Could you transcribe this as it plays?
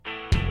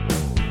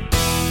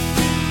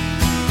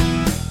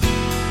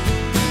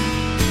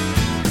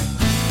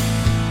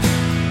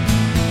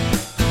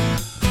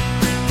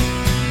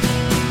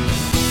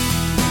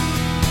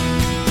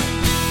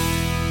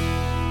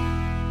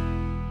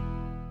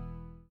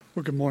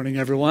Well, good morning,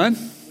 everyone.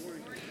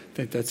 I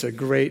think that's a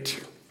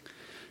great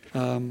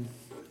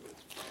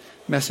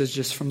message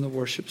just from the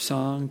worship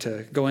song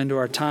to go into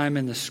our time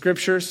in the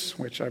scriptures,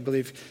 which I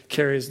believe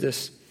carries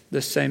this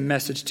same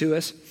message to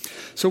us.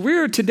 So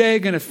we're today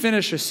going to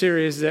finish a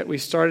series that we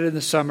started in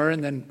the summer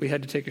and then we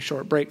had to take a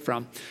short break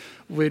from.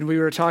 When we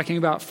were talking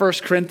about 1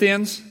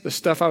 Corinthians, the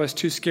stuff I was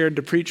too scared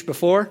to preach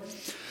before.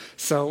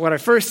 So when I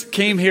first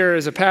came here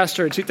as a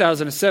pastor in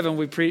 2007,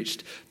 we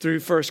preached through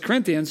 1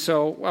 Corinthians,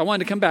 so I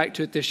wanted to come back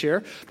to it this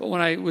year. But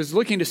when I was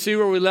looking to see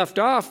where we left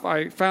off,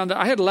 I found that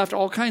I had left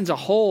all kinds of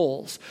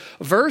holes,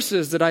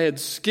 verses that I had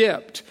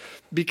skipped,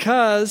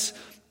 because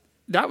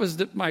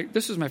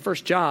this was my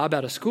first job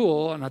out of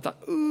school, and I thought,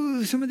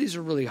 ooh, some of these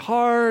are really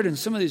hard, and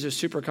some of these are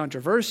super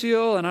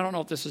controversial, and I don't know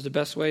if this is the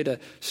best way to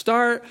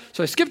start.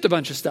 So I skipped a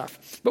bunch of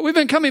stuff. But we've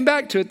been coming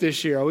back to it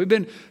this year. We've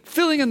been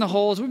filling in the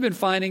holes. We've been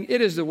finding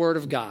it is the Word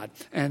of God,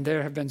 and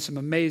there have been some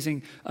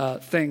amazing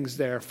things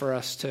there for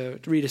us to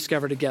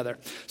rediscover together.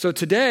 So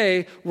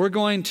today, we're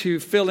going to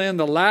fill in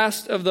the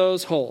last of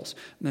those holes,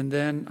 and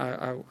then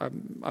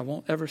I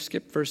won't ever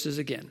skip verses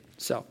again.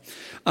 So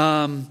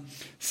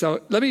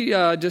let me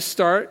just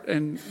start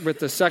with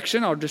the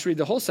section. I'll just read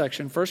the whole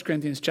section, 1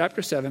 Corinthians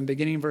chapter 7,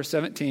 beginning verse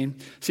 17.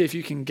 See if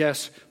you can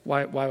guess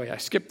why I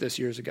skipped this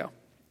years ago.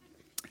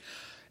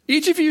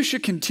 Each of you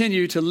should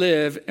continue to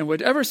live in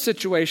whatever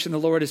situation the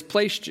Lord has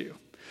placed you,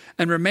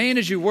 and remain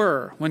as you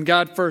were when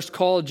God first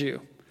called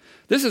you.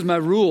 This is my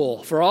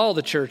rule for all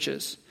the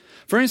churches.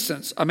 For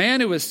instance, a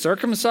man who was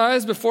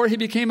circumcised before he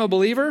became a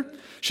believer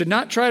should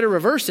not try to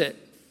reverse it.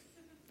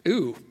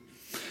 Ooh.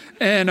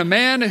 And a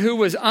man who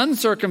was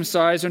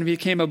uncircumcised when he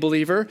became a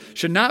believer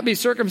should not be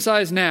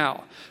circumcised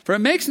now. For it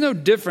makes no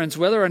difference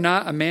whether or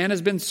not a man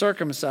has been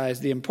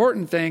circumcised. The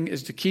important thing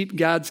is to keep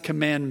God's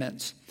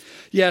commandments.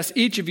 Yes,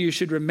 each of you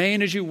should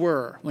remain as you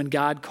were when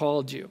God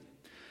called you.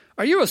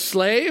 Are you a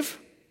slave?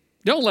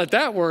 Don't let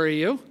that worry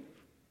you.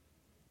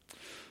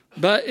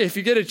 But if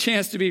you get a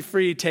chance to be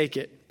free, take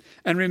it.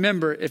 And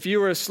remember, if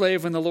you were a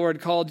slave when the Lord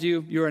called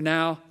you, you are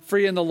now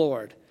free in the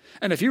Lord.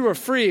 And if you were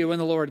free when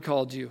the Lord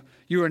called you,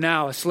 you are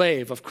now a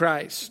slave of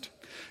Christ.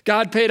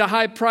 God paid a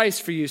high price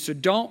for you, so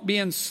don't be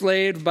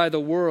enslaved by the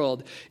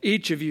world.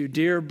 Each of you,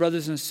 dear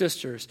brothers and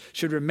sisters,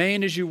 should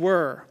remain as you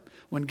were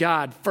when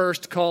God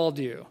first called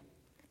you.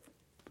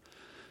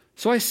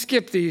 So I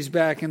skipped these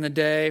back in the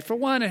day. For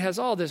one, it has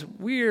all this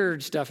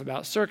weird stuff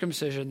about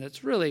circumcision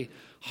that's really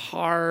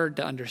hard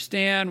to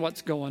understand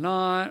what's going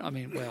on. I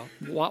mean,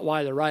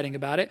 why they're writing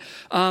about it.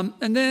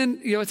 And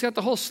then, it's got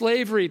the whole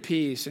slavery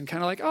piece and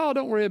kind of like, oh,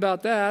 don't worry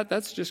about that.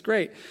 That's just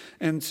great.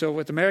 And so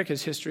with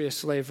America's history of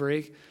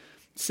slavery,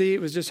 see,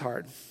 it was just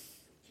hard.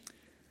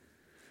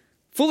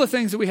 Full of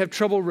things that we have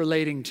trouble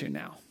relating to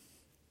now.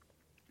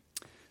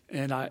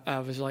 And I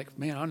was like,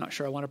 man, I'm not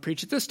sure I want to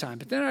preach it this time.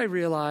 But then I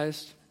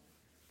realized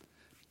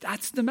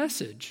that's the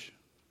message,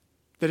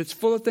 that it's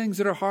full of things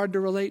that are hard to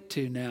relate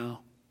to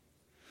now.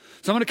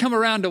 So I'm going to come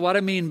around to what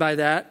I mean by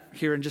that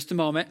here in just a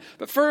moment.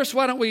 But first,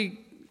 why don't we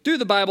do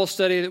the Bible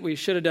study that we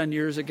should have done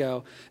years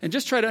ago and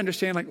just try to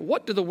understand,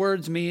 what do the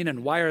words mean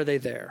and why are they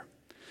there?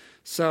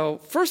 So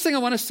first thing I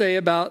want to say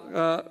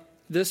about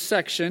this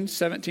section,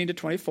 17 to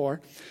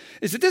 24,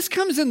 is that this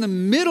comes in the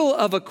middle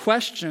of a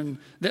question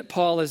that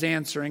Paul is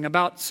answering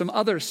about some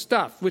other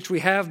stuff, which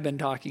we have been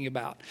talking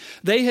about.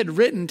 They had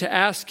written to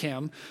ask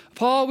him,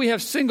 Paul, we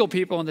have single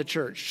people in the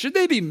church. Should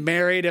they be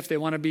married if they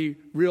want to be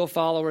real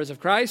followers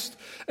of Christ?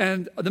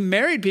 And the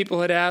married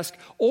people had asked,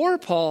 or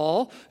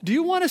Paul, do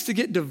you want us to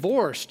get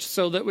divorced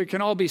so that we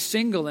can all be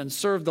single and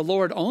serve the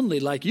Lord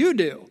only like you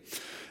do?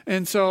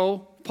 And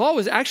so Paul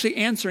was actually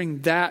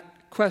answering that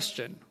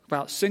question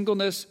about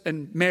singleness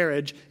and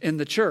marriage in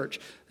the church.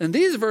 And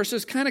these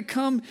verses kind of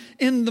come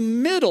in the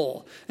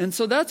middle. And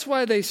so that's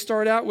why they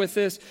start out with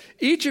this.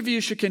 Each of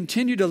you should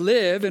continue to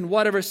live in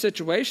whatever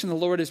situation the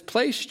Lord has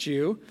placed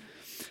you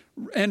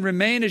and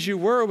remain as you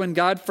were when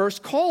God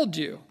first called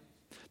you.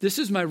 This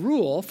is my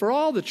rule for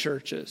all the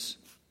churches.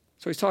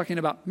 So he's talking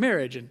about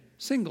marriage and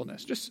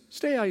singleness. Just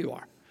stay how you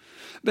are.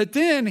 But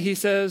then he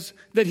says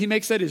that he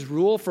makes that his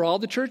rule for all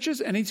the churches,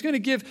 and he's going to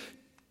give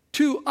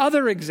two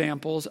other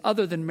examples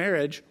other than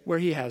marriage where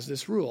he has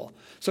this rule.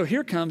 So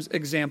here comes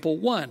example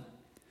 1.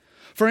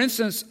 For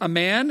instance, a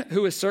man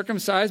who is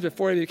circumcised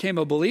before he became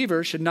a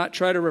believer should not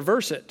try to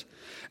reverse it.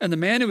 And the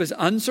man who is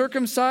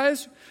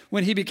uncircumcised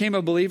when he became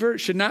a believer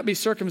should not be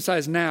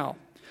circumcised now.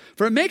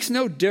 For it makes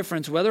no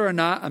difference whether or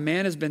not a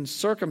man has been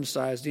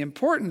circumcised. The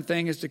important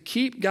thing is to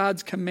keep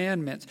God's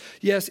commandments.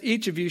 Yes,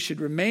 each of you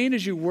should remain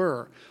as you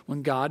were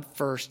when God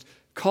first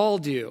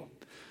called you.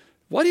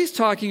 What he's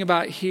talking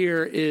about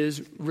here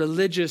is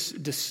religious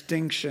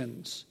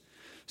distinctions.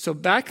 So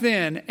back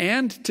then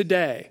and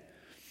today,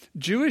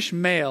 Jewish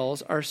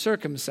males are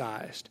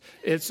circumcised.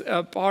 It's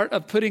a part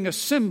of putting a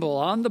symbol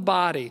on the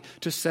body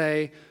to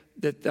say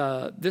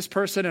that this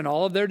person and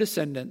all of their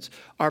descendants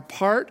are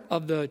part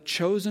of the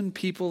chosen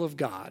people of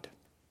God.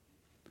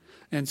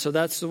 And so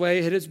that's the way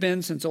it has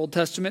been since Old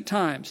Testament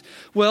times.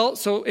 Well,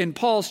 so in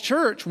Paul's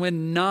church,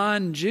 when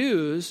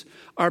non-Jews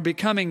are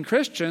becoming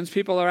Christians,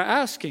 people are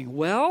asking,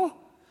 well,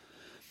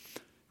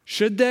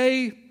 should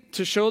they,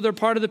 to show they're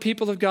part of the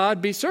people of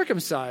God, be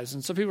circumcised?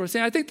 And so people are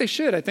saying, I think they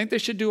should. I think they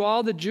should do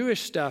all the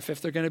Jewish stuff if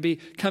they're going to be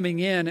coming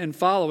in and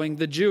following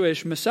the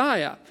Jewish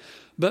Messiah.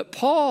 But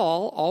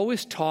Paul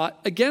always taught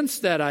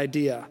against that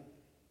idea.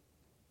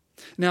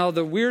 Now,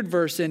 the weird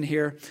verse in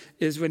here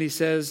is when he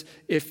says,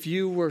 if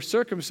you were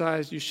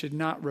circumcised, you should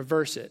not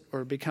reverse it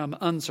or become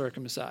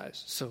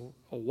uncircumcised. So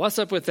what's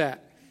up with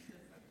that?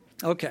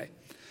 Okay.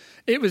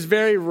 It was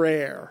very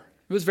rare.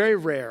 It was very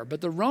rare.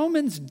 But the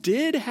Romans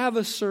did have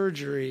a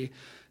surgery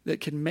that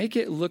could make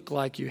it look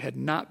like you had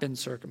not been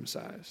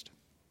circumcised.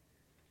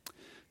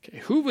 Okay,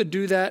 who would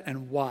do that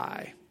and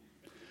why?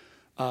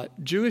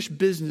 Jewish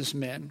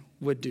businessmen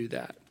would do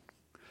that.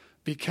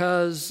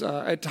 Because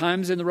at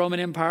times in the Roman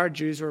Empire,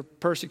 Jews were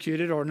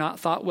persecuted or not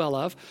thought well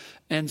of.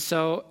 And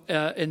so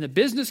in the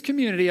business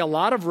community, a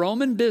lot of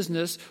Roman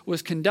business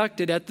was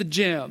conducted at the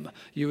gym.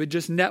 You would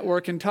just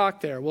network and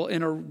talk there. Well,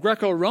 in a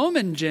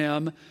Greco-Roman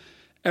gym,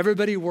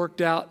 everybody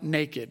worked out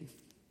naked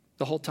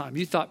the whole time.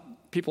 You thought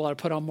people ought to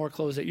put on more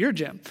clothes at your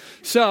gym.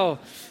 So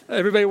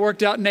everybody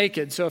worked out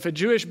naked. So if a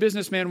Jewish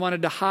businessman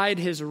wanted to hide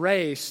his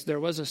race, there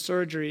was a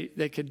surgery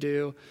they could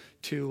do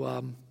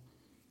to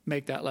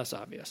make that less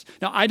obvious.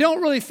 Now, I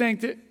don't really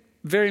think that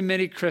very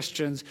many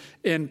Christians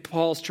in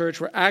Paul's church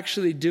were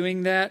actually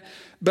doing that,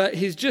 but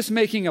he's just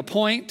making a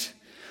point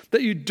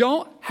that you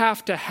don't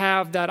have to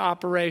have that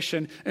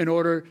operation in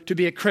order to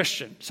be a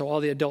Christian. So all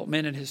the adult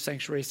men in his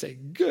sanctuary say,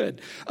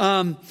 good.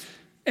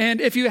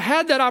 And if you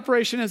had that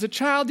operation as a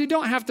child, you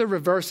don't have to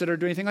reverse it or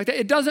do anything like that.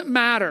 It doesn't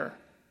matter.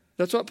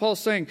 That's what Paul's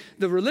saying.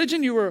 The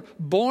religion you were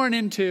born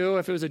into,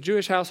 if it was a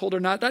Jewish household or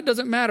not, that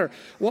doesn't matter.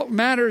 What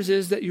matters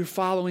is that you're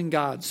following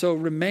God. So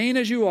remain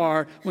as you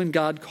are when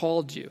God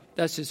called you.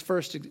 That's his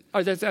first,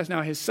 or that's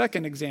now his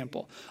second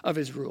example of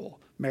his rule.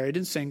 Married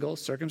and single,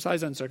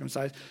 circumcised,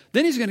 uncircumcised.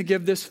 Then he's going to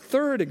give this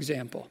third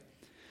example.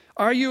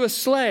 Are you a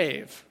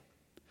slave?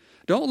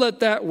 Don't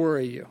let that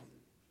worry you.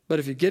 But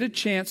if you get a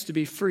chance to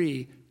be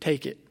free,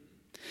 take it.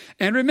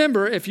 And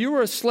remember, if you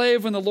were a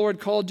slave when the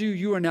Lord called you,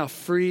 you are now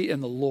free in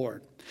the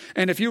Lord.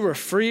 And if you were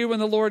free when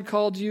the Lord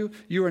called you,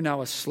 you are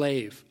now a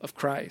slave of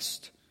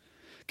Christ.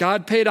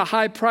 God paid a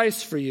high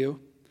price for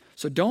you,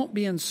 so don't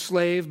be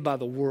enslaved by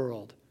the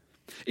world.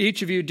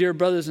 Each of you, dear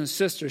brothers and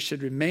sisters,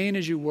 should remain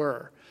as you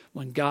were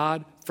when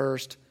God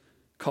first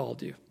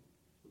called you.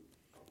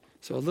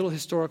 So a little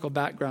historical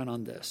background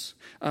on this.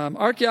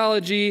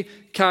 Archaeology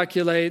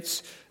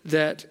calculates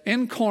that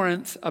in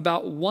Corinth,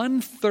 about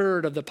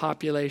 1/3 of the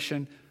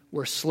population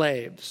were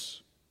slaves.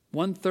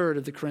 1/3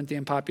 of the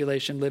Corinthian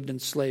population lived in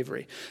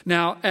slavery.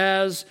 Now,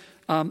 as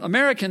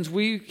Americans,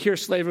 we hear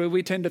slavery,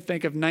 we tend to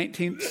think of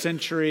 19th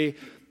century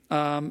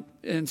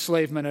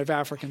enslavement of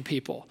African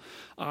people.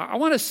 I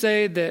want to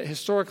say that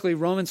historically,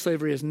 Roman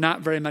slavery is not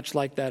very much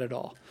like that at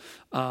all.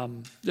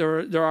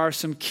 There are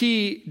some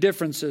key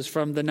differences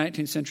from the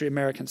 19th century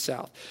American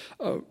South.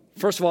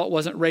 First of all, it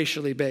wasn't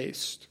racially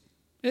based.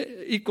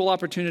 Equal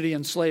opportunity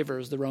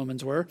enslavers, the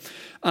Romans were.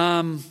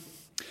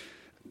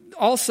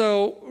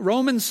 Also,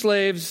 Roman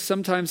slaves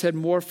sometimes had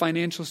more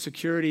financial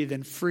security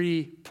than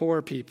free,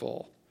 poor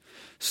people.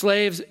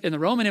 Slaves in the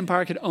Roman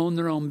Empire could own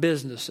their own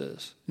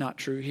businesses. Not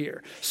true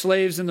here.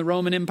 Slaves in the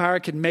Roman Empire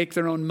could make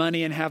their own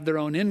money and have their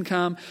own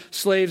income.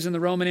 Slaves in the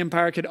Roman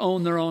Empire could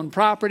own their own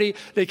property.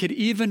 They could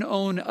even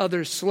own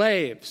other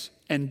slaves,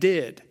 and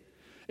did.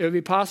 It would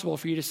be possible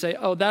for you to say,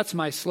 oh, that's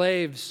my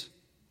slave's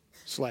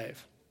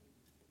slave.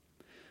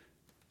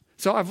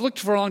 So I've looked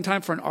for a long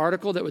time for an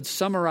article that would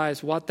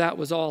summarize what that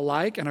was all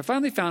like, and I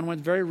finally found one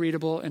very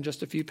readable in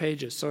just a few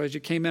pages. So as you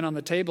came in on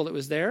the table, it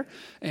was there,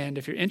 and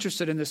if you're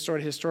interested in this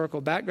sort of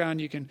historical background,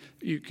 you can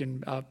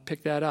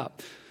pick that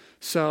up.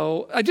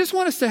 So I just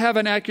want us to have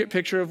an accurate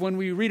picture of when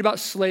we read about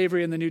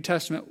slavery in the New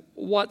Testament,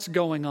 what's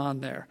going on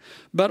there.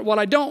 But what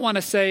I don't want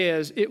to say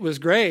is it was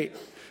great.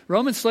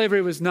 Roman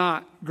slavery was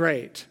not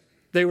great.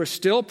 They were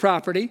still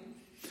property.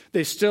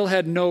 They still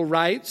had no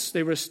rights.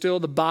 They were still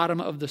the bottom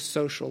of the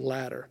social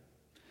ladder.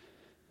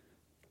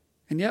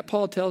 And yet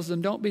Paul tells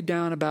them, don't be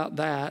down about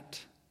that.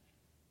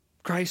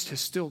 Christ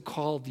has still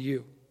called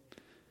you.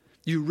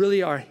 You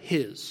really are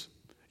his.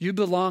 You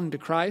belong to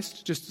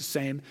Christ just the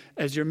same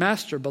as your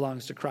master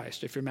belongs to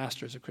Christ, if your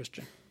master is a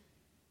Christian.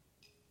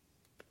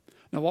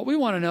 Now, what we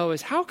want to know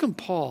is, how can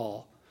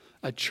Paul,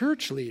 a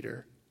church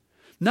leader,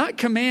 not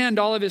command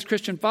all of his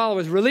Christian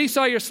followers, release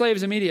all your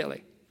slaves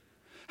immediately?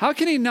 How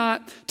can he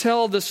not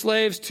tell the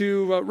slaves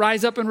to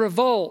rise up and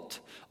revolt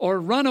or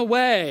run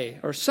away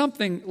or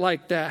something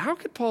like that? How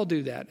could Paul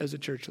do that as a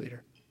church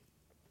leader?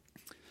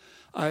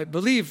 I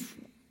believe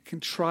can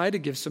try to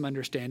give some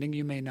understanding.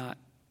 You may not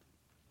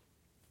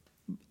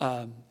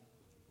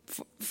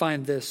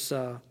find this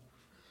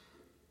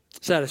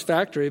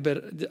satisfactory,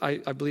 but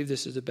I believe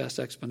this is the best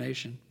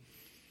explanation.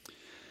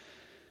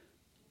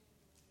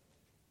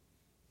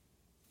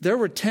 There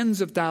were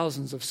tens of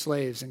thousands of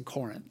slaves in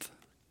Corinth.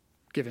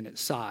 given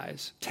its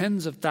size.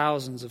 Tens of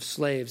thousands of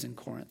slaves in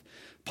Corinth.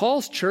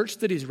 Paul's church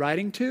that he's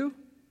writing to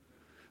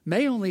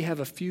may only have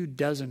a few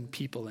dozen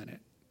people in it.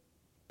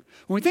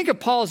 When we think of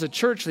Paul as a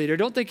church leader,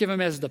 don't think of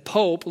him as the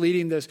Pope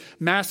leading this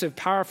massive,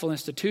 powerful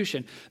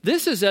institution.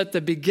 This is at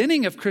the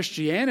beginning of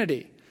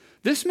Christianity.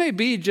 This may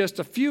be just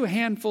a few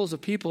handfuls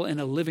of people in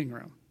a living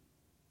room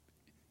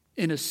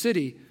in a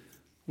city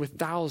with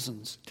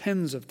thousands,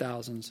 tens of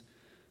thousands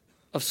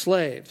of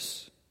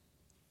slaves.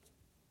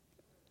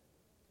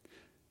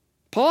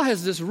 Paul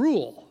has this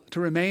rule to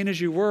remain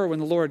as you were when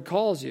the Lord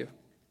calls you.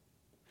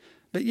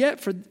 But yet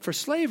for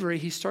slavery,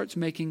 he starts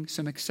making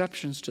some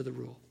exceptions to the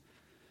rule.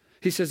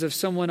 He says, if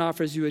someone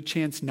offers you a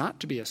chance not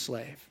to be a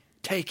slave,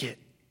 take it.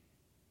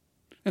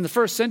 In the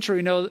first century,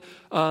 we know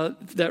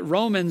that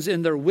Romans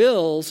in their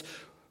wills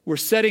were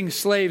setting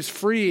slaves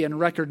free in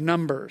record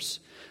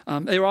numbers.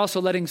 They were also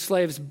letting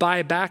slaves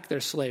buy back their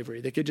slavery.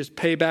 They could just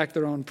pay back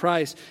their own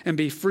price and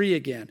be free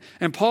again.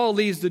 And Paul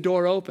leaves the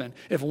door open.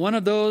 If one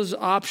of those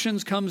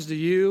options comes to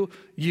you,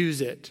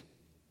 use it.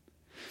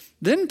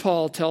 Then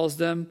Paul tells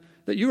them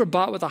that you were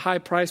bought with a high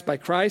price by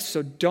Christ,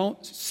 so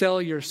don't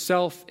sell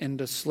yourself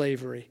into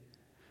slavery.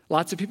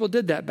 Lots of people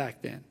did that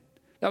back then.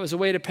 That was a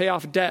way to pay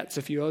off debts.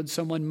 If you owed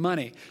someone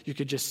money, you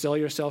could just sell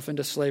yourself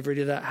into slavery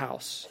to that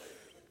house.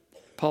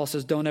 Paul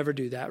says, don't ever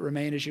do that.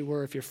 Remain as you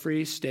were. If you're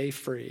free, stay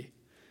free.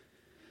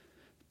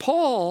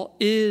 Paul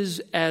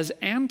is as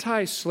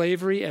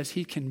anti-slavery as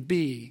he can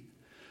be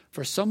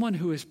for someone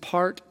who is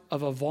part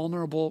of a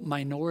vulnerable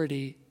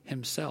minority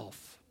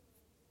himself.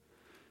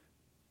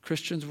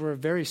 Christians were a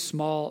very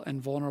small and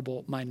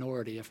vulnerable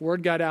minority. If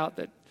word got out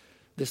that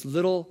this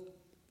little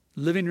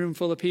living room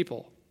full of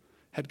people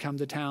had come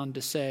to town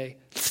to say,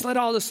 let's let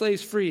all the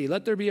slaves free,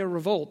 let there be a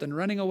revolt and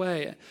running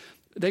away,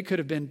 they could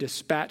have been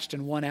dispatched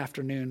in one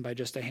afternoon by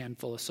just a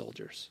handful of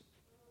soldiers.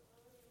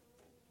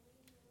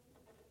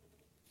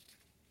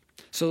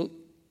 So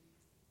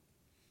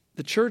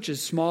the church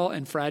is small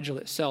and fragile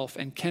itself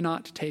and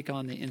cannot take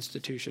on the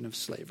institution of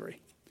slavery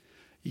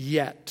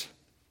yet,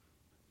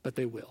 but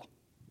they will.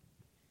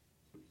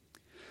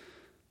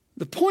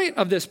 The point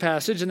of this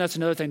passage, and that's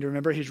another thing to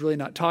remember, he's really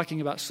not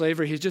talking about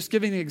slavery. He's just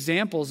giving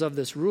examples of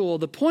this rule.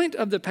 The point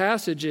of the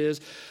passage is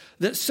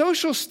that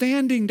social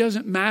standing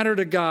doesn't matter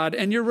to God,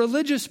 and your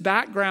religious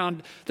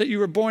background that you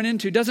were born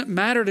into doesn't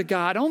matter to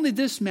God. Only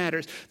this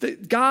matters,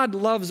 that God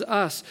loves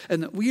us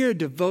and that we are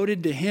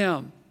devoted to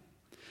him.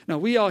 Now,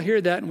 we all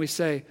hear that and we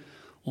say,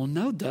 well,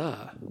 no,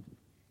 duh.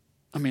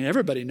 I mean,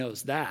 everybody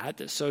knows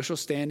that social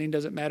standing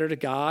doesn't matter to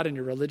God and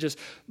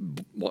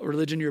what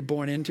religion you're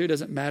born into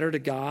doesn't matter to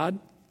God.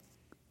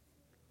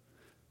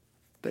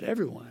 But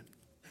everyone,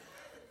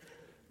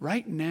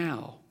 right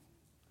now,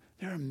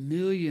 there are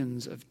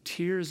millions of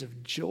tears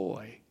of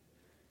joy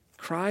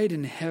cried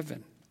in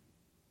heaven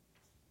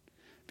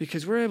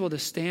because we're able to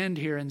stand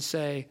here and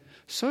say,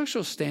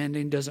 social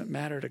standing doesn't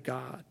matter to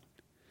God,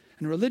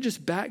 and religious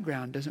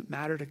background doesn't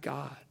matter to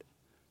God.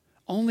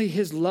 Only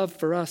his love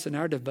for us and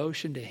our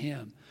devotion to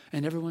him.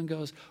 And everyone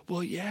goes,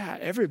 well, yeah,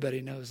 everybody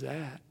knows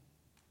that.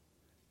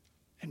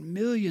 And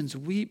millions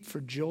weep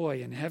for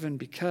joy in heaven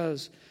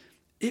because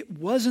it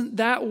wasn't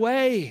that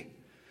way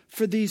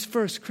for these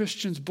first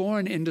Christians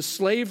born into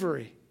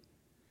slavery.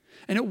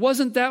 And it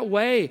wasn't that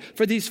way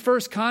for these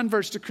first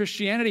converts to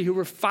Christianity who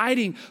were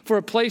fighting for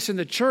a place in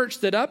the church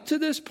that up to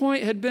this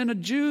point had been a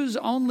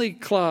Jews-only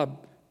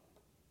club.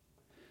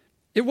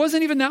 It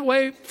wasn't even that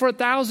way for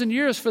 1,000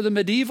 years for the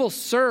medieval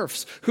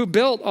serfs who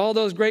built all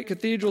those great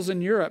cathedrals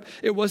in Europe.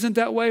 It wasn't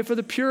that way for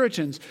the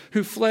Puritans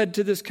who fled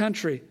to this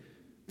country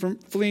from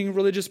fleeing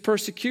religious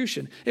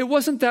persecution. It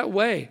wasn't that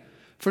way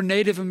for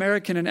Native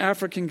American and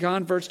African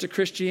converts to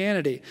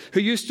Christianity, who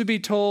used to be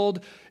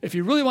told, if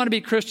you really want to be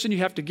Christian, you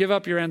have to give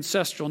up your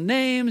ancestral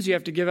names, you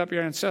have to give up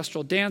your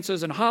ancestral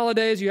dances and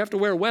holidays, you have to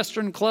wear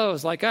Western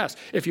clothes like us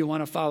if you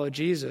want to follow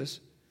Jesus.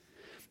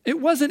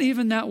 It wasn't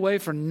even that way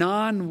for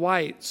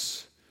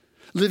non-whites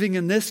living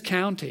in this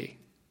county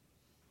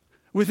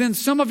within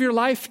some of your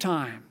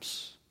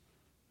lifetimes.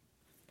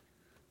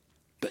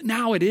 But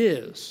now it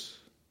is.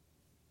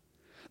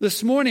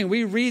 This morning,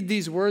 we read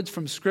these words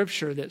from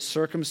Scripture that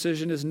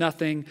circumcision is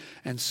nothing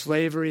and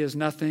slavery is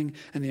nothing.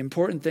 And the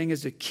important thing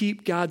is to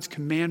keep God's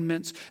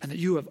commandments and that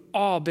you have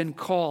all been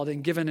called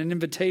and given an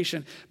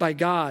invitation by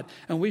God.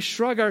 And we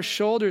shrug our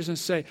shoulders and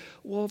say,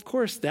 well, of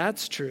course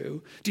that's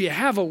true. Do you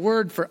have a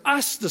word for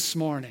us this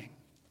morning?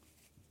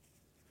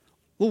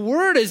 The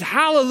word is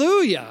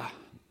hallelujah.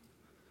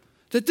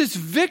 That this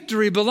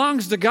victory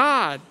belongs to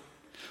God.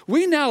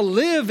 We now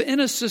live in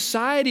a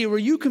society where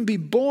you can be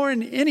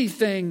born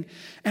anything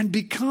and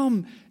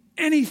become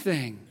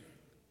anything.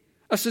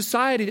 A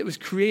society that was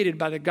created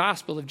by the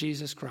gospel of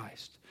Jesus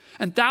Christ.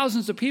 And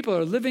thousands of people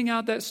are living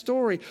out that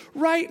story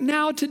right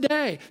now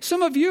today.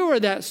 Some of you are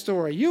that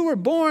story. You were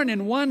born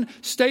in one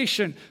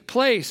station,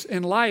 place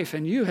in life,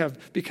 and you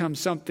have become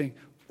something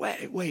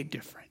way, way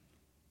different.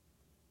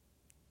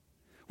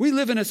 We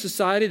live in a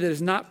society that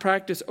has not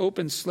practiced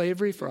open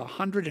slavery for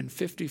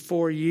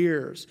 154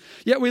 years.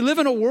 Yet we live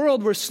in a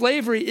world where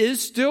slavery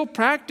is still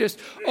practiced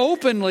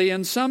openly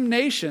in some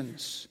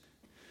nations.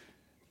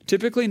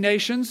 Typically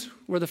nations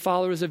where the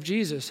followers of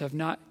Jesus have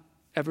not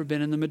ever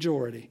been in the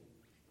majority.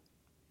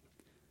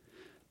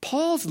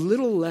 Paul's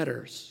little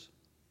letters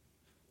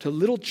to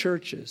little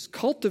churches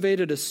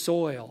cultivated a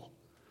soil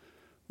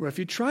where if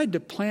you tried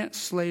to plant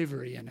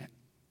slavery in it,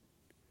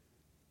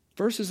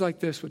 verses like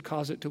this would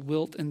cause it to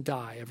wilt and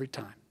die every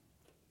time.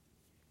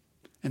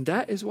 And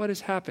that is what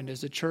has happened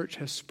as the church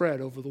has spread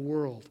over the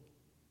world.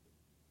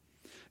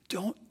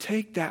 Don't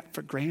take that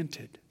for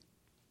granted.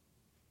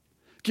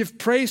 Give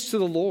praise to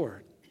the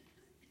Lord.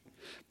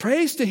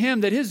 Praise to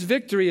him that his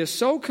victory is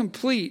so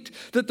complete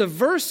that the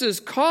verses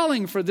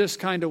calling for this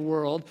kind of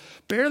world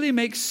barely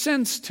make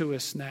sense to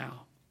us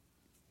now.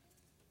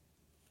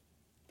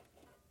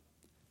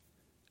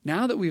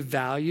 Now that we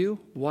value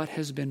what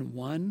has been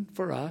won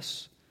for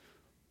us,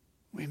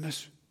 we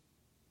must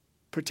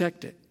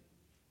protect it.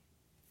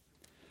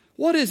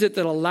 What is it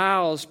that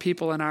allows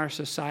people in our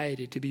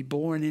society to be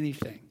born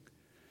anything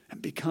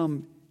and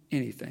become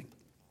anything?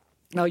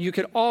 Now, you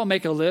could all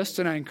make a list,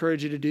 and I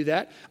encourage you to do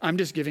that. I'm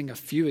just giving a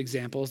few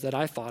examples that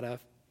I thought of.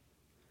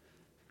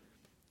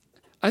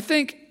 I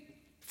think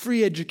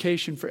free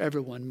education for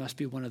everyone must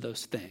be one of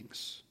those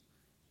things.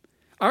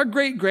 Our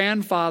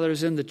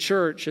great-grandfathers in the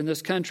church in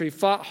this country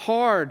fought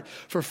hard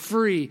for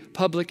free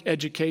public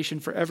education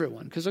for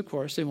everyone because, of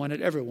course, they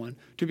wanted everyone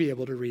to be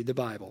able to read the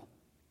Bible.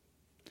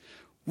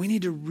 We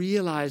need to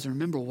realize and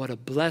remember what a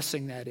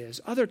blessing that is.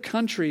 Other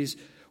countries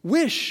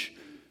wish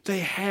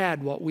they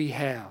had what we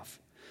have.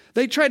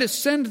 They try to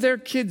send their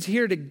kids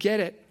here to get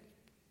it.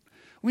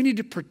 We need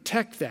to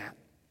protect that.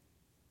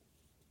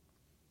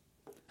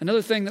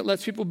 Another thing that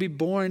lets people be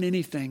born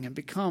anything and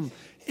become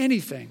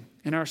anything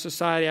in our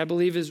society, I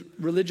believe, is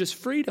religious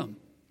freedom,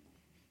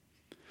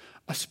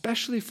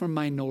 especially for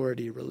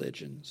minority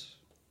religions.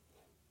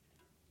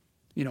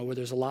 You know, where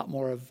there's a lot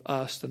more of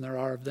us than there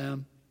are of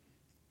them.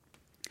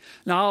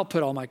 Now, I'll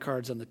put all my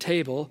cards on the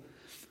table.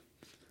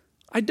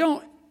 I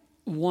don't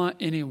want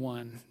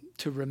anyone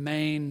to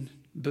remain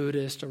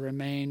Buddhist or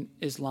remain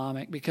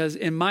Islamic because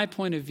in my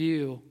point of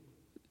view,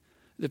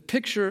 the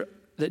picture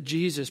that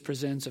Jesus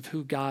presents of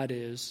who God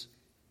is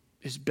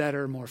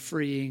better, more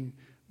freeing,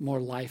 more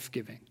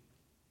life-giving.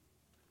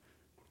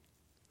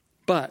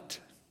 But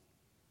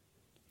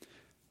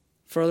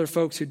for other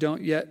folks who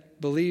don't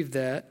yet believe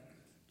that,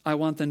 I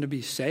want them to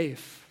be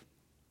safe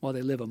while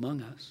they live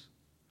among us.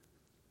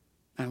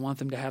 I want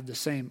them to have the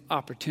same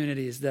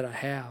opportunities that I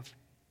have,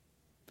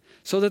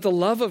 so that the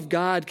love of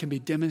God can be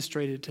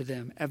demonstrated to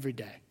them every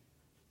day.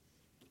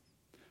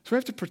 So we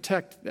have to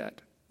protect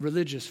that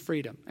religious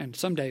freedom, and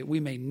someday we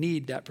may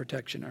need that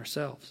protection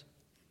ourselves.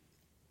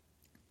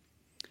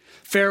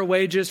 Fair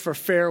wages for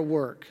fair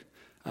work,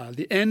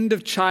 the end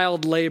of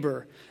child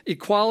labor,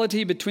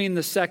 equality between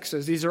the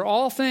sexes. These are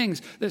all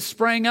things that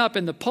sprang up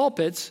in the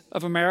pulpits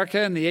of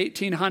America in the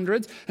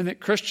 1800s and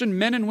that Christian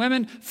men and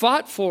women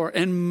fought for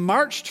and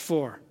marched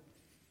for.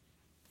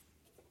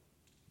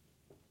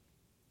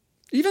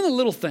 Even the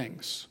little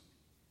things,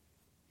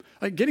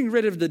 like getting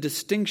rid of the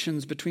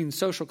distinctions between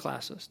social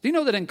classes. Do you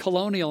know that in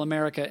colonial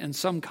America, in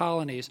some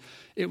colonies,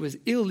 it was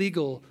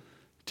illegal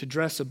to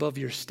dress above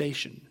your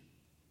station?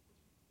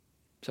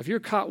 So if you're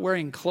caught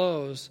wearing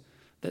clothes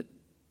that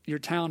your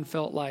town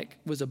felt like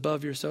was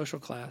above your social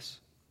class,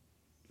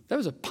 that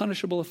was a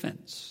punishable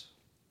offense.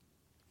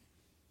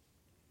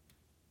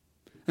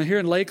 Now here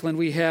in Lakeland,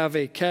 we have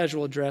a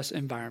casual dress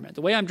environment.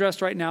 The way I'm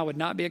dressed right now would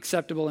not be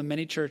acceptable in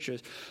many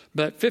churches.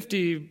 But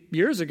 50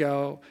 years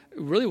ago, it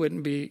really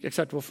wouldn't be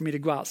acceptable for me to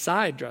go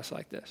outside dressed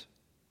like this.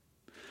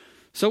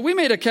 So we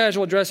made a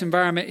casual dress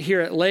environment here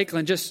at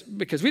Lakeland just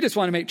because we just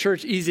want to make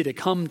church easy to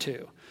come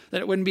to. That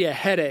it wouldn't be a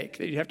headache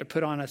that you'd have to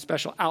put on a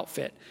special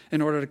outfit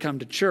in order to come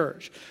to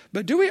church.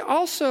 But do we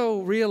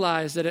also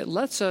realize that it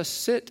lets us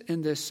sit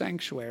in this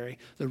sanctuary,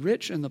 the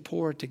rich and the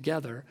poor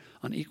together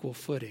on equal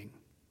footing?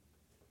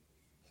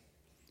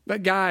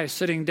 That guy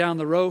sitting down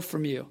the row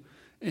from you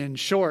in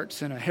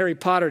shorts and a Harry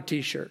Potter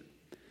t-shirt,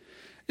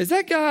 is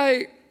that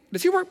guy,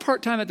 does he work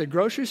part-time at the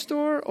grocery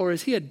store or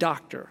is he a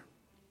doctor?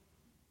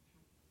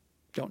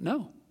 Don't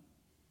know.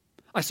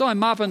 I saw him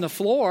mopping the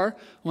floor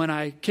when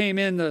I came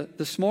in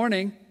this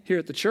morning here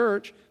at the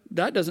church.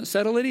 That doesn't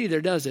settle it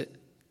either, does it?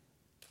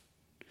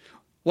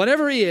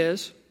 Whatever he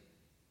is,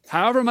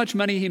 however much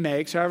money he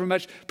makes, however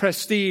much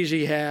prestige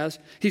he has,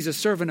 he's a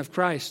servant of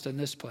Christ in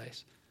this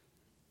place,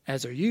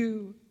 as are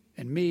you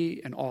and me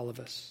and all of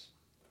us.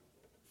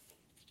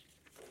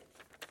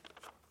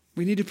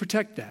 We need to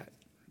protect that.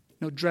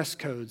 No dress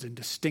codes and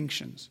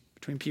distinctions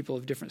between people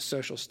of different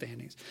social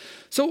standings.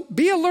 So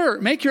be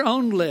alert. Make your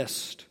own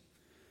list.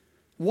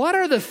 What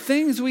are the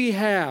things we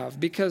have?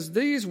 Because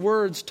these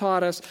words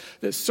taught us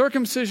that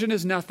circumcision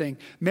is nothing.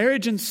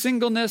 Marriage and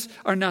singleness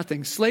are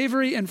nothing.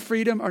 Slavery and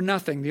freedom are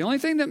nothing. The only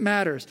thing that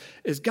matters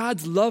is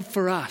God's love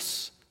for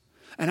us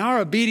and our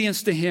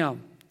obedience to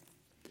Him.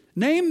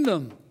 Name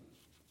them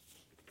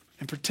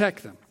and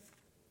protect them.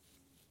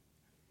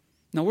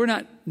 Now, we're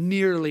not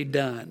nearly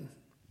done.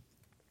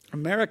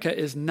 America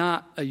is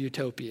not a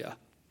utopia.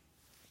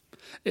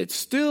 It's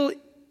still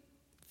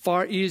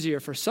far easier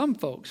for some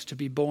folks to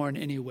be born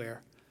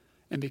anywhere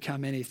and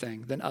become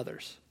anything than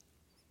others.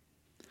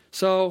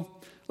 So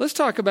let's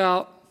talk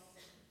about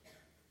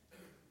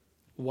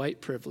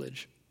white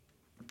privilege.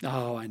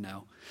 Oh, I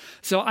know.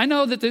 So I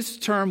know that this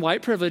term,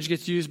 white privilege,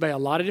 gets used by a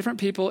lot of different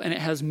people, and it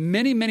has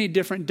many, many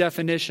different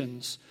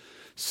definitions.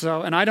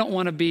 And I don't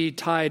want to be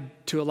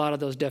tied to a lot of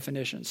those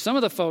definitions. Some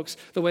of the folks,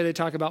 the way they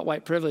talk about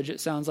white privilege, it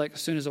sounds like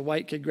as soon as a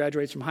white kid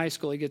graduates from high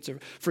school, he gets a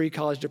free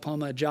college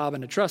diploma, a job,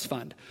 and a trust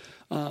fund.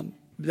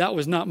 That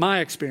was not my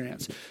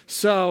experience.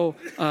 So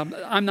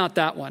I'm not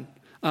that one.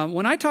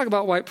 When I talk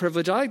about white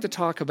privilege, I like to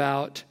talk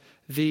about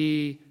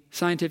the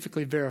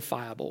scientifically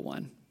verifiable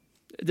one.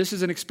 This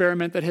is an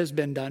experiment that has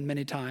been done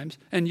many times,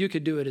 and you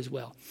could do it as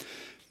well.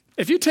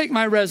 If you take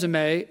my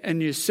resume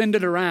and you send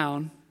it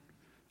around,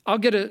 I'll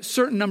get a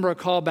certain number of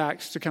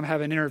callbacks to come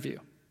have an interview.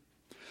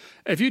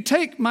 If you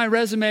take my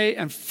resume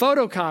and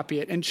photocopy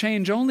it and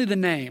change only the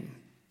name,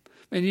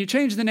 and you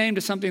change the name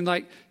to something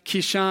like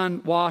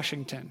Keyshawn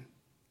Washington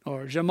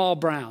or Jamal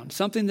Brown,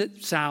 something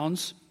that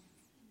sounds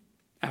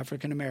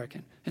African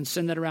American, and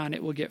send that around,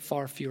 it will get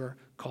far fewer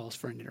calls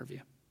for an interview.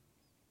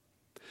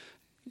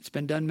 It's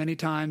been done many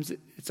times.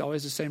 It's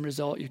always the same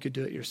result. You could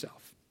do it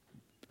yourself.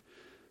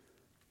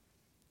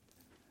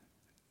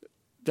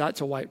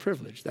 That's a white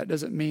privilege. That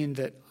doesn't mean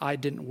that I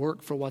didn't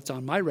work for what's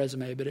on my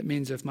resume, but it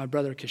means if my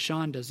brother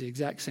Kishan does the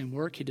exact same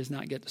work, he does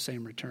not get the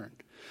same return.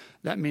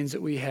 That means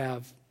that we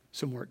have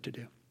some work to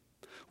do.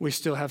 We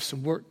still have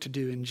some work to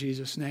do in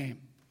Jesus' name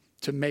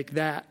to make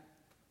that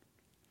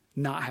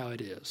not how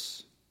it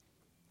is.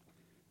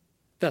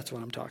 That's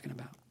what I'm talking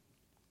about.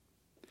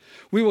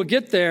 We will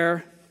get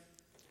there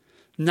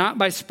not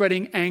by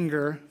spreading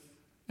anger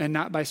and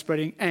not by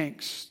spreading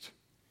angst.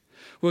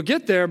 We'll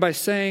get there by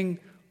saying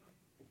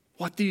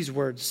what these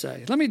words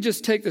say. Let me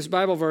just take this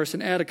Bible verse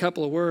and add a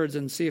couple of words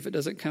and see if it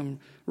doesn't come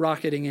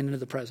rocketing into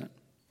the present.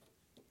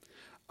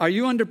 Are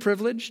you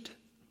underprivileged?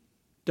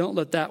 Don't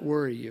let that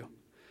worry you.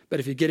 But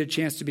if you get a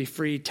chance to be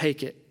free,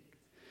 take it.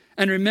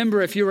 And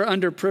remember, if you were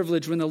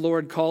underprivileged when the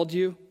Lord called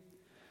you,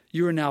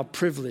 you are now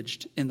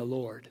privileged in the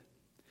Lord.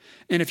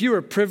 And if you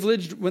were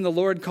privileged when the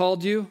Lord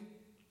called you,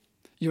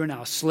 you are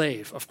now a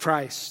slave of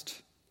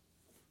Christ.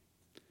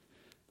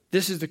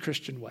 This is the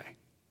Christian way.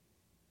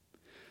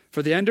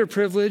 For the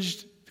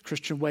underprivileged, the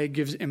Christian way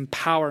gives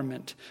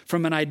empowerment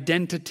from an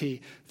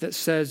identity that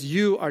says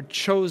you are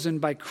chosen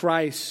by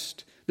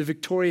Christ, the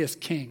victorious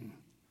King.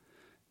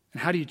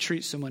 And how do you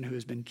treat someone who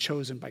has been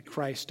chosen by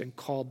Christ and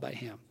called by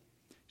Him?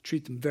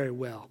 Treat them very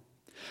well.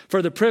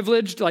 For the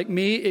privileged, like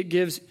me, it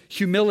gives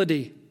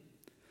humility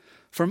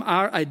from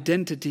our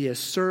identity as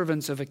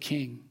servants of a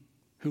king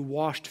who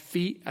washed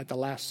feet at the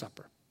Last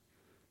Supper.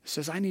 It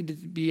says, I need to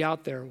be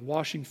out there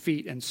washing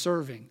feet and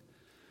serving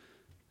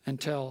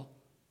until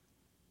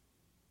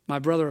my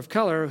brother of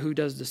color who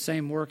does the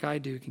same work I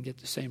do can get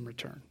the same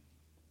return.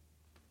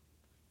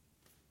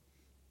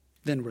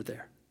 Then we're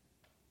there.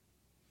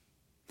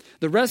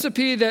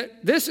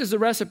 This is the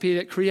recipe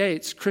that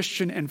creates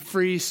Christian and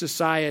free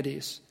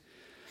societies.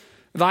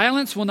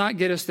 Violence will not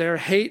get us there.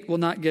 Hate will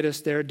not get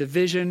us there.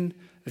 Division,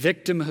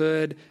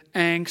 victimhood,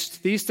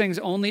 angst. These things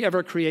only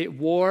ever create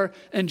war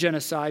and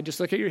genocide. Just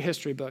look at your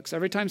history books.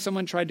 Every time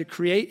someone tried to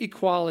create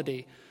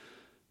equality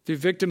through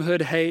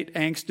victimhood, hate,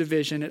 angst,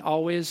 division, it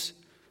always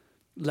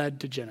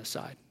led to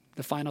genocide.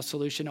 The final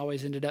solution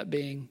always ended up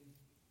being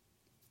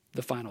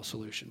the final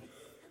solution.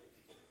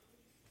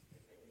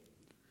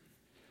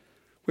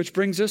 Which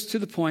brings us to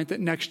the point that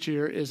next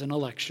year is an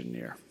election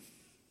year.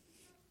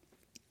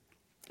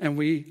 And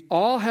we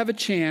all have a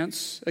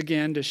chance,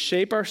 again, to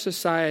shape our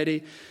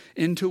society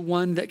into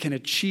one that can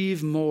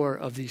achieve more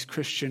of these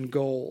Christian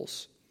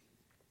goals.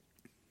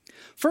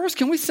 First,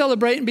 can we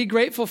celebrate and be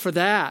grateful for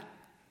that?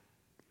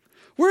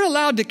 We're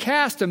allowed to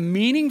cast a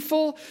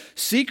meaningful,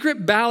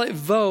 secret ballot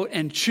vote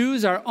and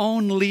choose our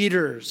own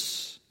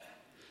leaders.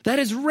 That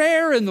is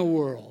rare in the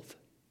world.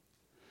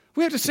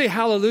 We have to say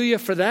hallelujah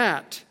for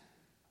that.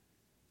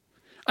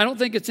 I don't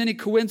think it's any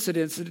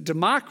coincidence that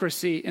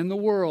democracy in the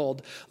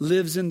world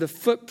lives in the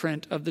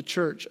footprint of the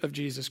Church of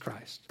Jesus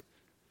Christ.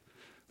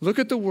 Look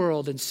at the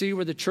world and see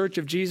where the Church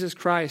of Jesus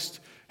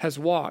Christ has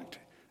walked,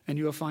 and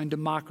you will find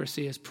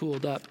democracy has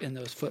pooled up in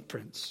those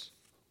footprints.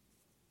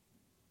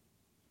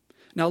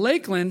 Now,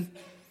 Lakeland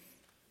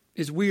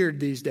is weird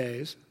these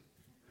days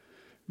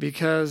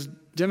because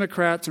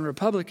Democrats and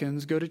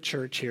Republicans go to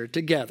church here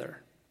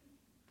together.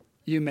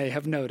 You may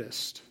have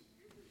noticed.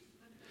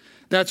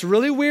 That's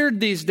really weird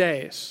these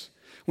days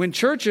when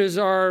churches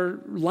are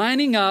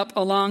lining up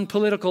along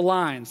political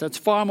lines. That's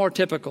far more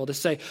typical to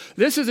say,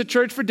 this is a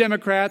church for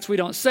Democrats. We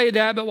don't say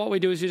that, but what we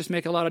do is we just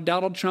make a lot of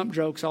Donald Trump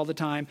jokes all the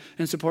time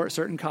and support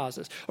certain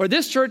causes. Or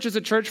this church is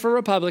a church for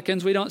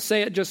Republicans. We don't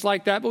say it just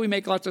like that, but we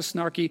make lots of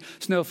snarky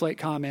snowflake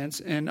comments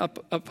and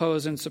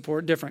oppose and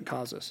support different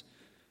causes.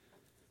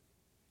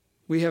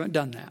 We haven't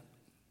done that.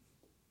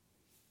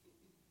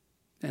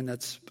 And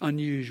that's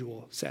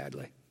unusual,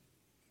 sadly.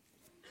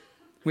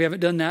 We haven't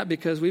done that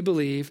because we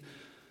believe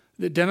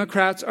that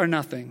Democrats are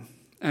nothing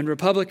and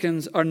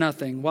Republicans are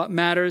nothing. What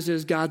matters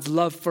is God's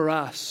love for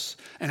us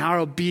and our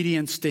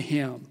obedience to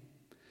him.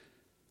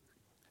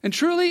 And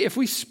truly, if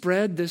we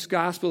spread this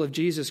gospel of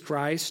Jesus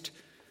Christ,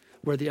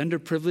 where the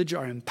underprivileged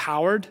are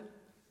empowered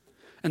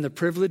and the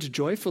privileged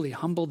joyfully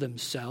humble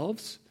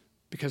themselves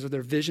because of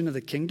their vision of the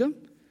kingdom,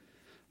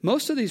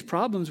 most of these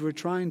problems we're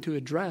trying to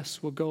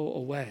address will go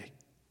away,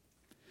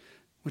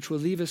 which will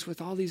leave us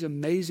with all these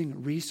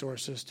amazing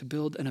resources to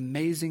build an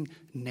amazing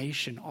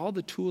nation. All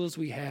the tools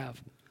we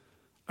have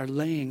are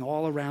laying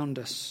all around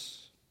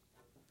us.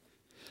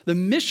 The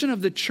mission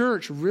of the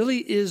church really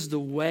is the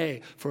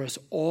way for us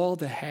all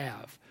to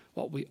have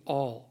what we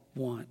all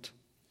want.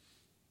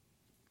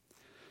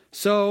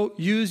 So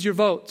use your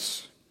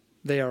votes.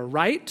 They are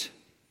right.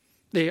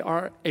 They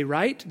are a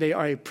right. They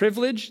are a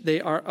privilege.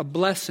 They are a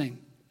blessing.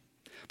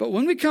 But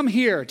when we come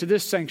here to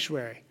this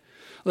sanctuary,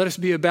 let us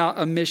be about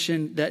a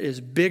mission that is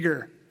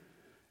bigger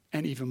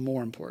and even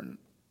more important.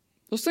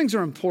 Those things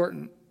are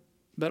important,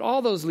 but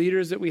all those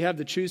leaders that we have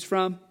to choose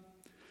from,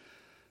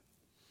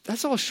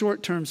 that's all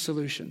short-term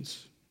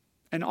solutions.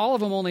 And all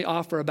of them only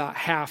offer about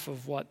half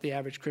of what the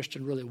average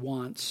Christian really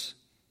wants.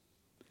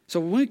 So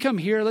when we come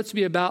here, let's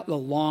be about the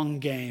long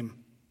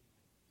game.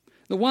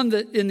 The one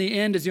that in the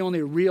end is the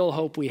only real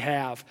hope we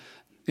have.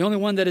 The only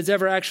one that has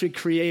ever actually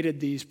created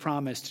these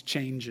promised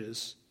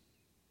changes.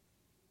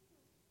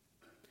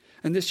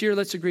 And this year,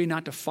 let's agree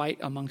not to fight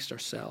amongst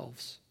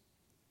ourselves,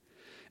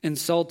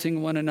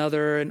 insulting one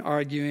another and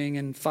arguing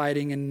and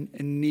fighting and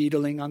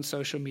needling on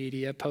social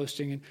media,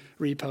 posting and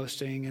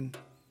reposting and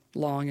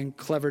long and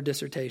clever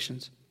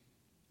dissertations.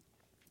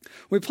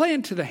 We play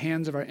into the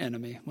hands of our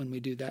enemy when we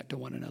do that to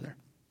one another.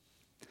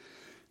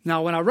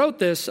 Now, when I wrote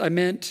this, I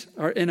meant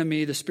our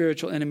enemy, the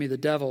spiritual enemy, the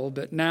devil,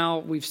 but now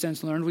we've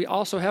since learned we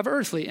also have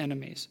earthly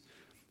enemies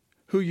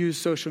who use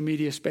social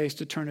media space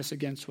to turn us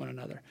against one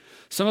another.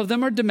 Some of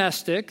them are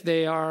domestic.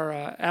 They are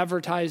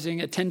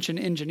advertising attention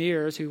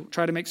engineers who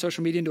try to make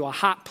social media into a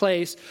hot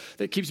place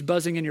that keeps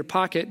buzzing in your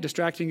pocket,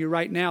 distracting you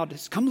right now.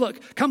 Just come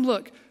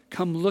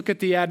look at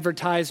the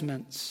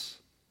advertisements.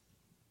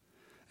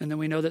 And then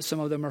we know that some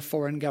of them are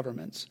foreign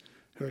governments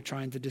who are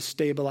trying to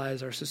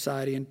destabilize our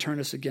society and turn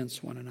us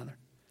against one another.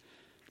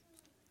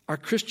 Our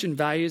Christian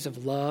values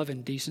of love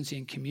and decency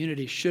and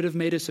community should have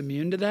made us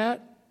immune to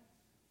that.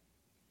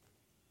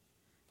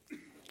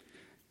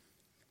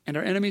 And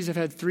our enemies have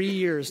had 3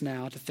 years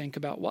now to think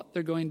about what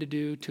they're going to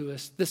do to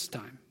us this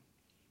time.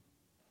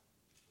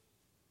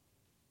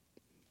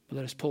 But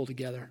let us pull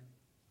together,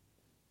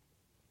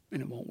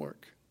 and it won't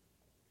work.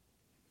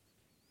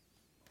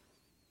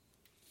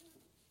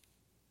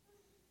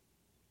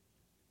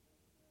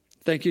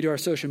 Thank you to our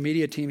social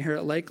media team here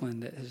at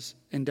Lakeland that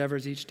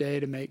endeavors each day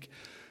to make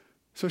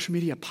social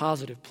media a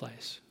positive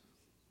place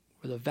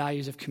where the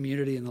values of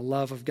community and the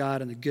love of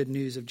God and the good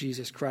news of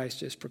Jesus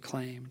Christ is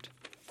proclaimed.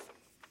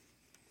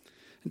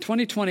 In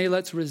 2020,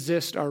 let's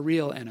resist our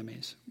real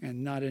enemies,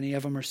 and not any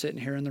of them are sitting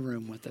here in the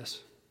room with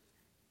us,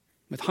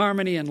 with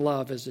harmony and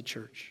love as the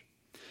church.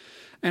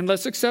 And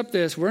let's accept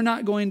this. We're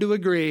not going to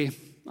agree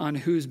on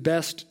who's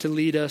best to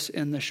lead us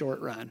in the short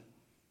run.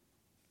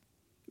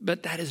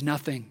 But that is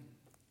nothing.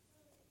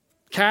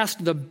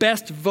 Cast the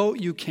best vote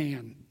you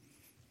can,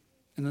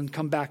 and then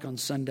come back on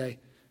Sunday,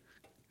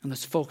 and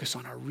let's focus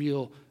on our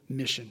real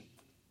mission.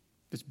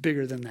 It's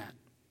bigger than that.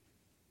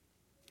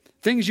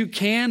 Things you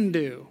can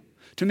do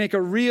to make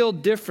a real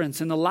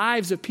difference in the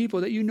lives of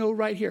people that you know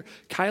right here.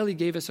 Kylie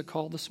gave us a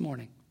call this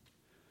morning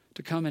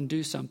to come and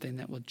do something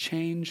that will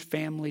change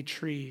family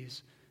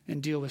trees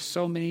and deal with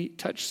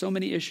touch so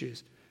many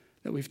issues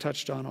that we've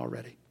touched on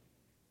already.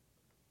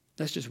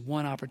 That's just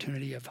one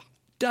opportunity of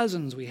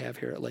dozens we have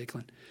here at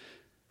Lakeland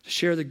to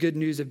share the good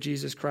news of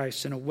Jesus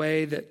Christ in a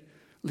way that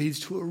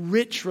leads to a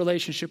rich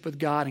relationship with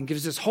God and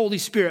gives us Holy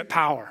Spirit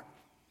power.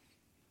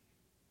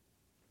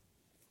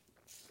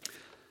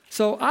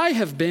 So I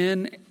have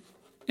been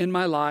in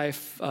my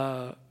life,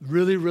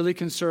 really, really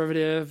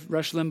conservative.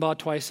 Rush Limbaugh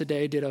twice a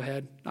day, ditto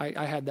head.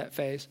 I had that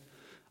phase.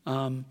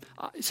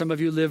 Some of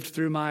you lived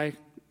through my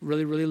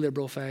really, really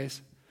liberal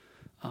phase.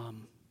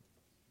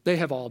 They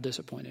have all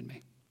disappointed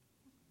me.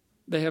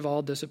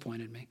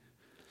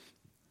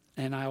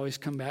 And I always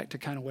come back to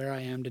kind of where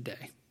I am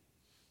today.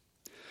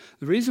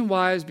 The reason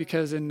why is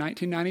because in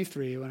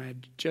 1993, when I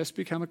had just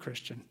become a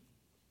Christian,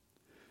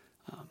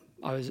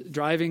 I was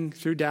driving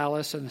through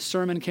Dallas and a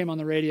sermon came on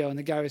the radio and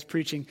the guy was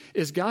preaching,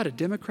 "Is God a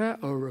Democrat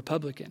or a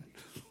Republican?"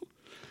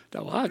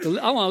 I want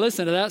to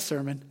listen to that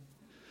sermon.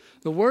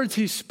 The words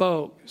he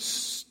spoke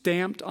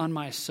stamped on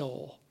my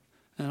soul.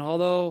 And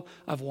although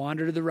I've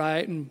wandered to the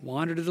right and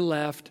wandered to the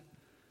left,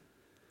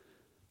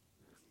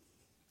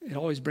 it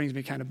always brings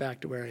me kind of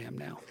back to where I am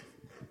now.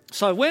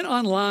 So I went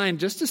online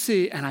just to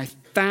see, and I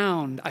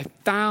found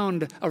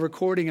a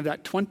recording of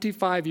that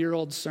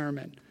 25-year-old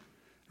sermon.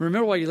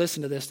 Remember while you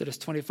listen to this that it's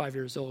 25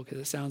 years old because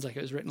it sounds like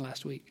it was written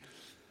last week.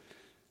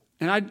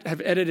 And I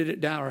have edited it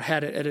down or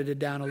had it edited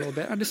down a little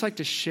bit. I'd just like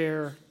to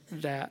share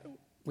that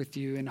with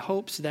you in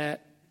hopes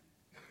that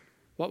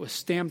what was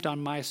stamped on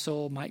my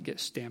soul might get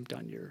stamped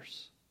on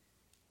yours.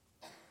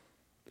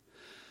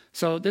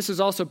 So this is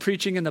also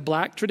preaching in the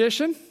black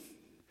tradition.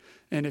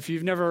 And if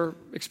you've never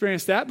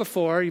experienced that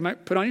before, you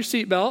might put on your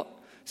seatbelt.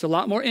 It's a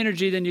lot more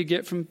energy than you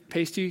get from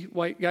pasty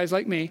white guys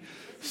like me.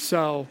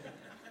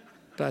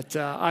 But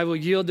I will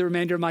yield the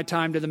remainder of my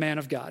time to the man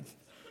of God.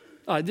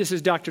 This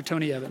is Dr.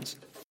 Tony Evans.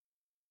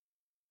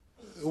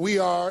 We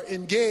are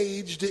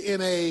engaged in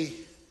a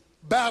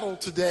battle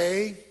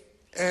today,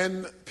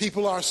 and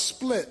people are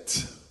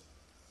split.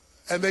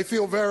 And they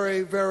feel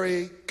very,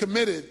 very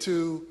committed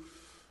to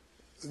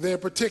their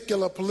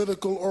particular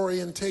political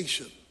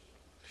orientation.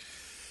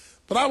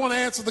 But I want to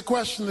answer the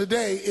question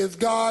today, is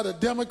God a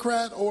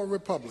Democrat or a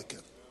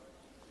Republican?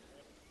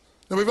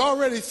 Now, we've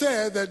already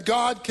said that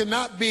God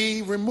cannot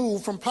be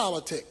removed from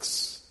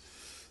politics.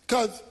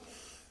 Because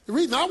the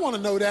reason I want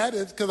to know that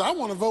is because I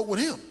want to vote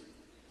with him.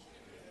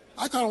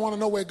 I kind of want to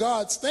know where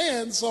God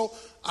stands, so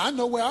I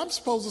know where I'm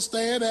supposed to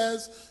stand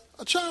as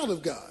a child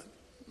of God.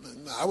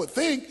 And I would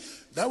think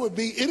that would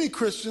be any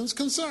Christian's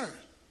concern.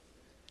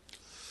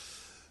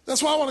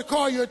 That's why I want to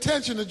call your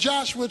attention to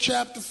Joshua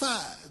chapter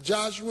 5.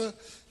 Joshua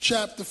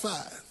chapter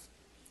 5.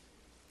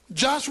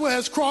 Joshua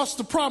has crossed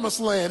the promised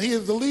land. He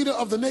is the leader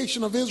of the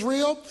nation of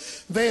Israel.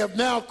 They have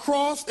now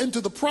crossed into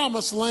the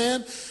promised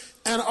land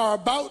and are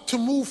about to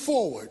move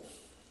forward.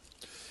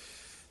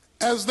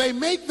 As they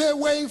make their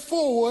way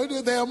forward,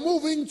 they are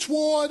moving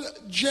toward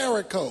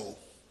Jericho.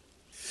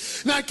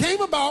 Now it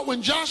came about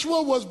when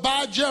Joshua was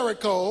by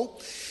Jericho,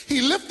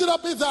 he lifted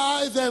up his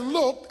eyes and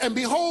looked, and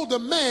behold, a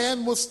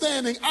man was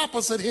standing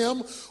opposite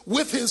him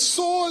with his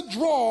sword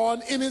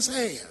drawn in his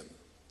hand.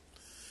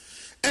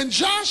 And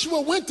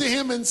Joshua went to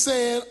him and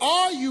said,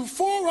 are you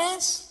for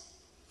us,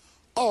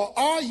 or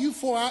are you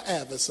for our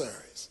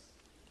adversaries?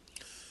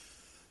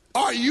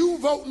 Are you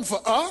voting for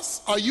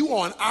us? Are you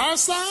on our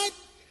side?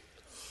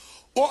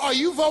 Or are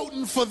you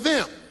voting for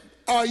them?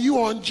 Are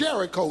you on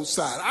Jericho's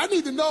side? I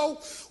need to know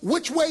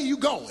which way you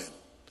going,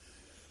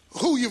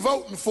 who you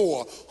voting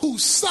for,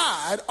 whose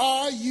side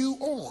are you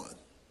on?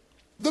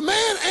 The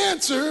man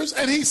answers,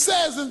 and he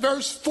says in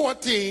verse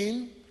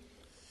 14,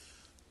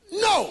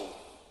 no.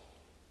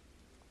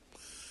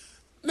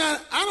 Now,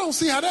 I don't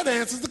see how that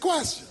answers the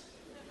question.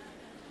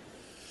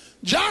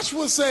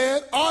 Joshua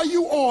said, are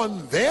you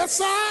on their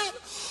side,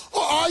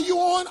 or are you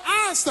on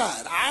our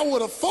side? I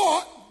would have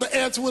thought the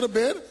answer would have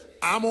been,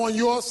 I'm on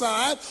your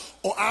side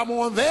or I'm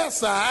on their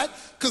side,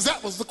 because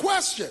that was the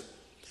question.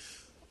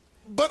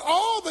 But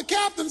all the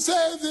captain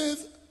says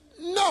is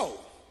no.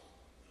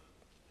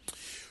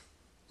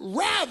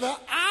 Rather,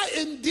 I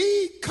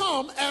indeed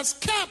come as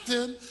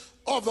captain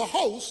of the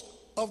host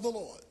of the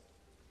Lord.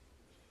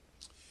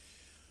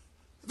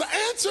 The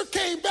answer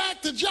came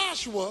back to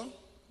Joshua,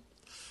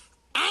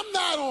 I'm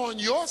not on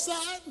your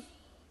side,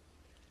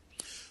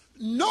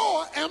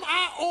 nor am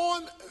I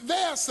on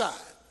their side.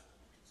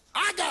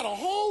 I got a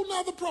whole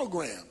nother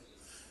program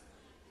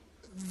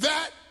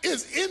that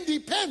is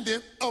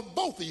independent of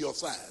both of your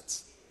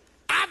sides.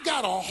 I've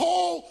got a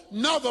whole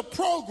nother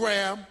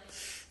program,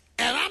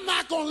 and I'm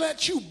not going to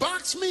let you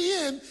box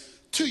me in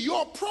to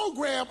your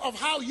program of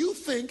how you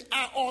think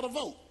I ought to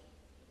vote,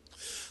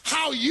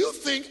 how you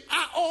think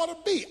I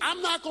ought to be.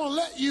 I'm not going to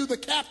let you, the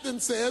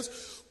captain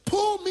says,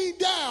 pull me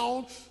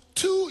down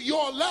to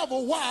your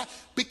level. Why?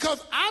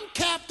 Because I'm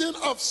captain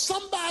of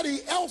somebody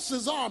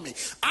else's army.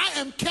 I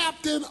am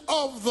captain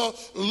of the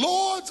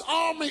Lord's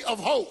army of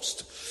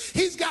hosts.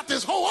 He's got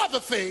this whole other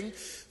thing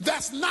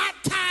that's not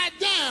tied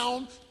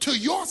down to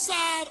your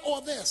side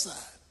or their side.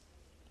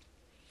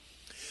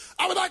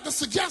 I would like to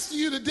suggest to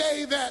you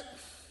today that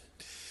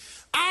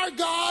our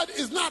God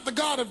is not the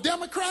God of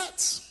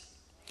Democrats,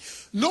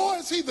 nor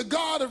is he the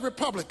God of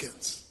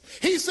Republicans.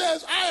 He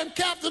says, I am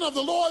captain of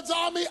the Lord's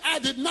army. I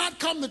did not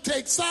come to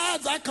take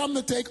sides. I come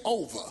to take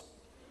over.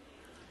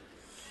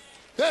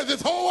 There's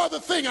this whole other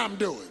thing I'm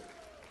doing.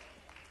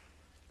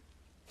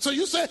 So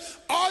you say,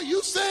 are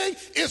you saying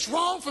it's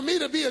wrong for me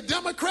to be a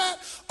Democrat?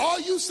 Are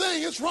you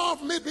saying it's wrong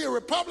for me to be a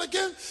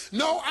Republican?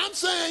 No, I'm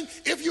saying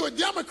if you're a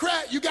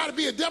Democrat, you got to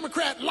be a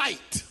Democrat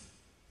light.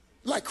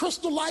 Like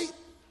Crystal Light,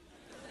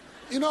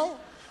 you know,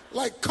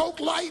 like Coke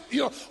Light, you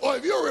know, or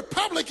if you're a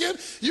Republican,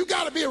 you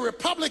got to be a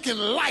Republican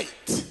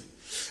light.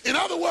 In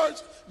other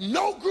words,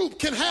 no group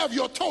can have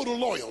your total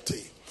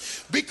loyalty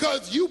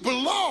because you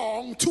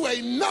belong to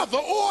another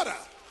order.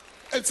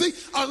 And see,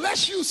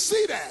 unless you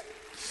see that,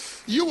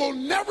 you will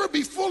never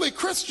be fully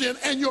Christian,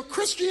 and your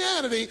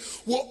Christianity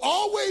will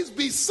always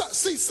be,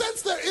 see,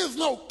 since there is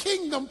no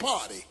kingdom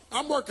party,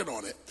 I'm working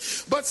on it,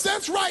 but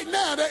since right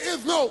now there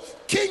is no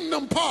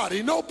kingdom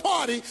party, no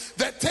party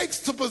that takes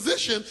the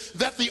position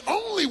that the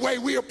only way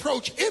we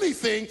approach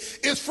anything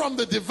is from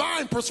the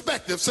divine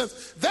perspective,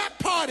 since that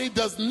party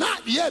does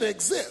not yet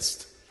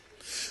exist,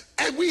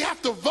 and we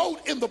have to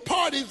vote in the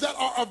parties that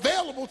are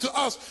available to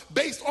us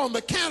based on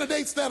the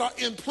candidates that are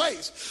in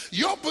place.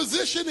 Your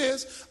position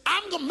is,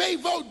 may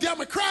vote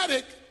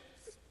Democratic,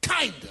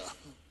 kinda.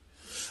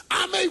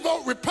 I may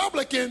vote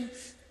Republican,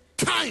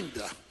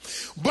 kinda.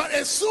 But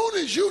as soon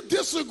as you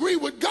disagree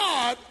with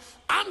God,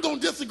 I'm going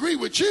to disagree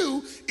with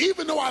you,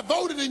 even though I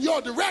voted in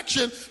your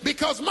direction,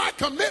 because my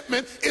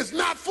commitment is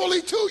not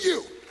fully to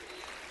you.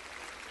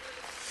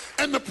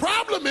 And the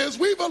problem is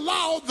we've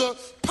allowed the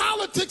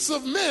politics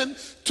of men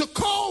to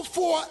call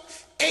for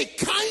a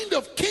kind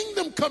of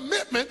kingdom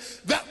commitment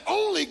that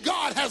only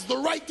God has the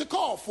right to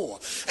call for.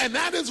 And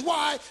that is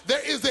why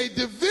there is a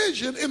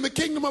division in the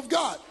kingdom of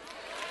God.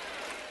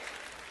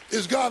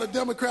 Is God a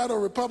Democrat or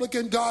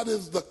Republican? God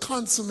is the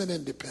consummate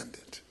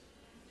independent.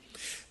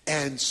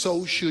 And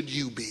so should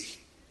you be.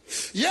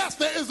 Yes,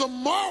 there is a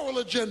moral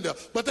agenda,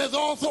 but there's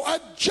also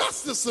a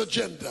justice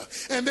agenda.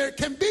 And there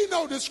can be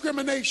no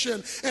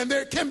discrimination, and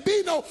there can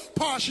be no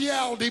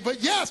partiality.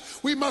 But yes,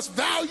 we must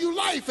value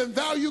life and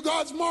value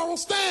God's moral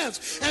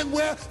stance. And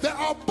where there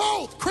are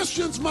both,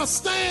 Christians must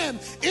stand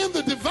in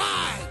the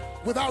divide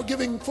without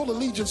giving full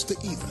allegiance to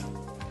either.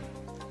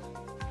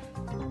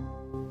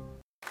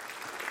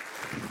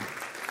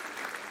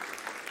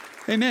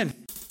 Amen.